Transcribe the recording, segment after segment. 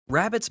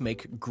Rabbits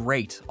make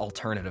great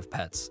alternative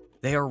pets.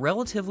 They are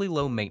relatively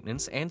low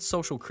maintenance and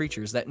social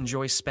creatures that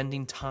enjoy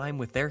spending time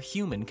with their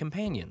human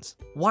companions.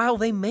 While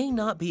they may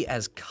not be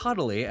as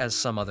cuddly as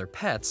some other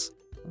pets,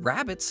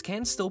 rabbits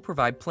can still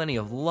provide plenty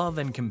of love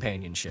and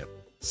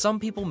companionship. Some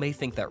people may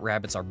think that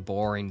rabbits are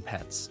boring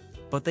pets,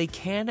 but they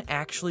can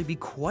actually be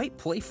quite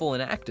playful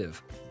and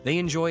active. They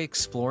enjoy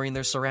exploring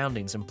their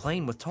surroundings and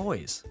playing with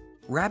toys.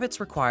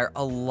 Rabbits require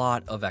a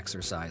lot of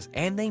exercise,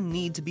 and they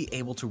need to be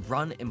able to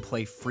run and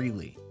play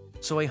freely.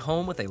 So a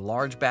home with a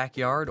large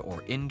backyard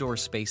or indoor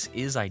space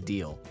is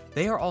ideal.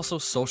 They are also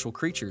social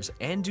creatures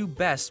and do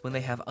best when they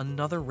have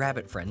another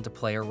rabbit friend to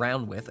play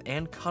around with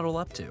and cuddle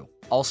up to.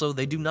 Also,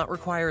 they do not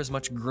require as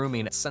much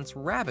grooming since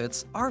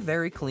rabbits are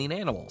very clean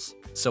animals.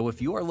 So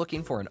if you are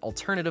looking for an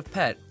alternative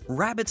pet,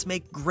 rabbits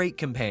make great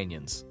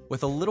companions.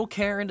 With a little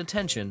care and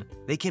attention,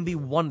 they can be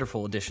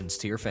wonderful additions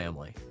to your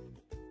family.